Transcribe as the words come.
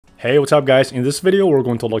Hey, what's up guys? In this video, we're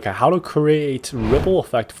going to look at how to create ripple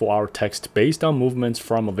effect for our text based on movements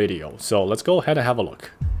from a video. So let's go ahead and have a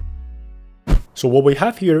look. So what we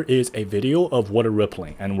have here is a video of water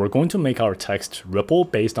rippling, and we're going to make our text ripple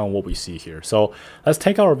based on what we see here. So let's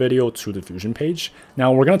take our video to the Fusion page.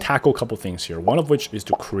 Now we're going to tackle a couple things here, one of which is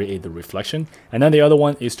to create the reflection, and then the other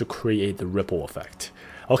one is to create the ripple effect.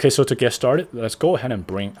 Okay, so to get started, let's go ahead and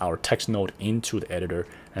bring our text node into the editor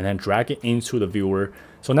and then drag it into the viewer.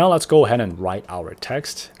 So now let's go ahead and write our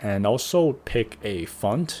text and also pick a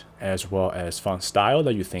font as well as font style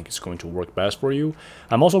that you think is going to work best for you.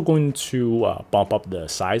 I'm also going to bump up the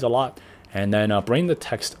size a lot and then bring the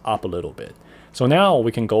text up a little bit. So now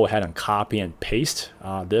we can go ahead and copy and paste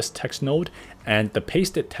this text node, and the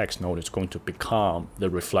pasted text node is going to become the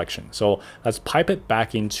reflection. So let's pipe it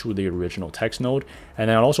back into the original text node, and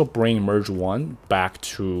then also bring merge one back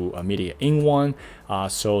to media in one.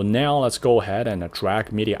 So now let's go ahead and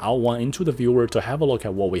drag media out one into the viewer to have a look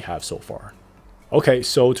at what we have so far. Okay,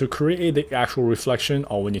 so to create the actual reflection,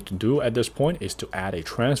 all we need to do at this point is to add a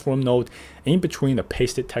transform node in between the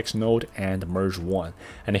pasted text node and the merge one.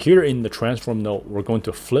 And here in the transform node, we're going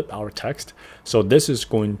to flip our text. So this is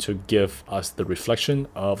going to give us the reflection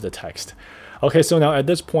of the text. Okay, so now at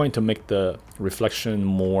this point, to make the reflection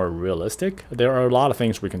more realistic, there are a lot of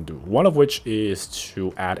things we can do. One of which is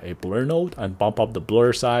to add a blur node and bump up the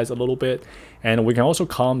blur size a little bit. And we can also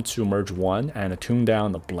come to merge one and tune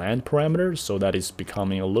down the blend parameters so that it's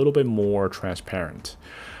becoming a little bit more transparent.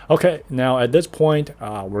 Okay, now at this point,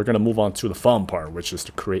 we're going to move on to the fun part, which is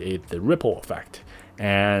to create the ripple effect.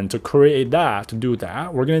 And to create that, to do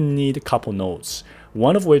that, we're going to need a couple nodes,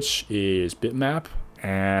 one of which is bitmap,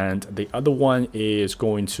 and the other one is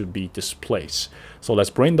going to be displace. So let's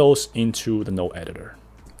bring those into the node editor.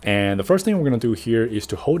 And the first thing we're going to do here is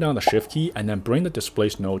to hold down the shift key and then bring the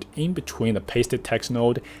displace node in between the pasted text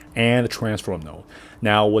node and the transform node.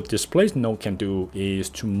 Now what displace node can do is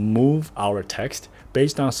to move our text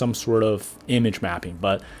based on some sort of image mapping,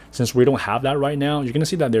 but since we don't have that right now, you're going to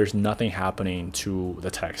see that there's nothing happening to the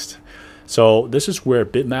text. So this is where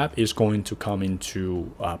bitmap is going to come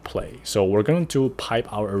into play. So we're going to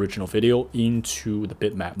pipe our original video into the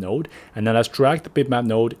bitmap node, and then let's drag the bitmap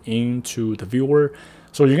node into the viewer.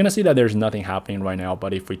 So you're going to see that there's nothing happening right now,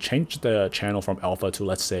 but if we change the channel from alpha to,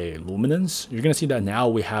 let's say, luminance, you're going to see that now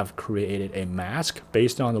we have created a mask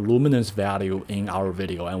based on the luminance value in our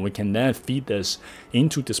video, and we can then feed this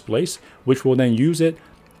into displace, which will then use it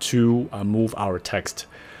to move our text.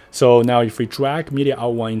 So now if we drag media out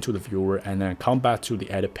one into the viewer and then come back to the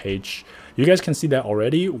edit page, you guys can see that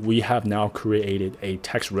already we have now created a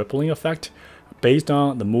text rippling effect based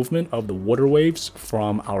on the movement of the water waves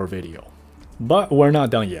from our video. But we're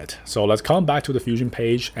not done yet. So let's come back to the Fusion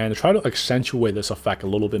page and try to accentuate this effect a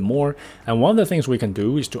little bit more. And one of the things we can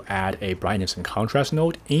do is to add a brightness and contrast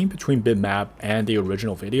node in between bitmap and the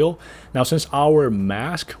original video. Now, since our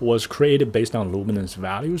mask was created based on luminance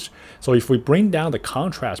values, so if we bring down the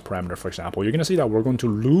contrast parameter, for example, you're going to see that we're going to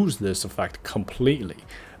lose this effect completely.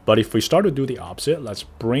 But if we start to do the opposite, let's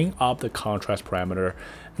bring up the contrast parameter.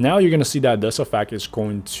 Now you're going to see that this effect is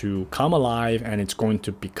going to come alive and it's going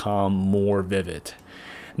to become more vivid.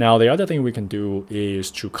 Now the other thing we can do is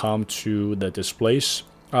to come to the displace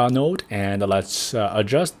node and let's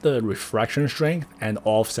adjust the refraction strength and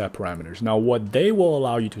offset parameters. Now what they will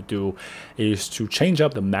allow you to do is to change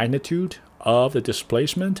up the magnitude of the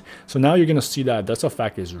displacement. So now you're going to see that this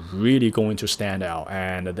effect is really going to stand out,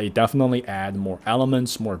 and they definitely add more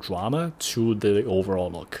elements, more drama to the overall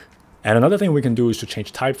look. And another thing we can do is to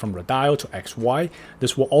change type from radial to XY.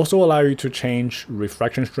 This will also allow you to change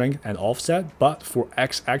refraction strength and offset, but for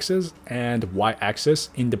X-axis and Y-axis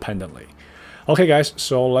independently. Okay guys,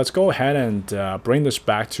 so let's go ahead and bring this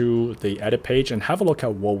back to the edit page and have a look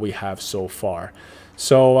at what we have so far.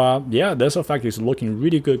 So yeah, this effect is looking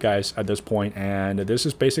really good guys at this point, and this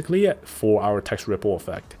is basically it for our text ripple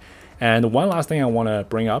effect. And one last thing I want to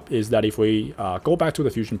bring up is that if we go back to the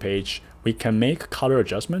Fusion page, we can make color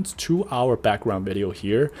adjustments to our background video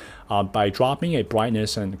here by dropping a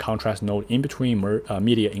brightness and contrast node in between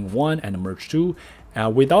media in one and merge two,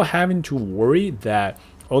 without having to worry that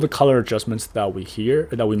all the color adjustments that we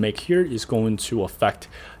make here is going to affect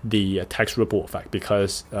the text ripple effect,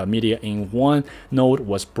 because media in one node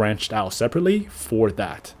was branched out separately for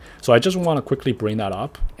that. So I just want to quickly bring that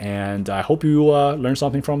up, and I hope you learned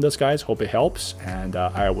something from this guys. Hope it helps, and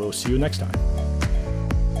I will see you next time.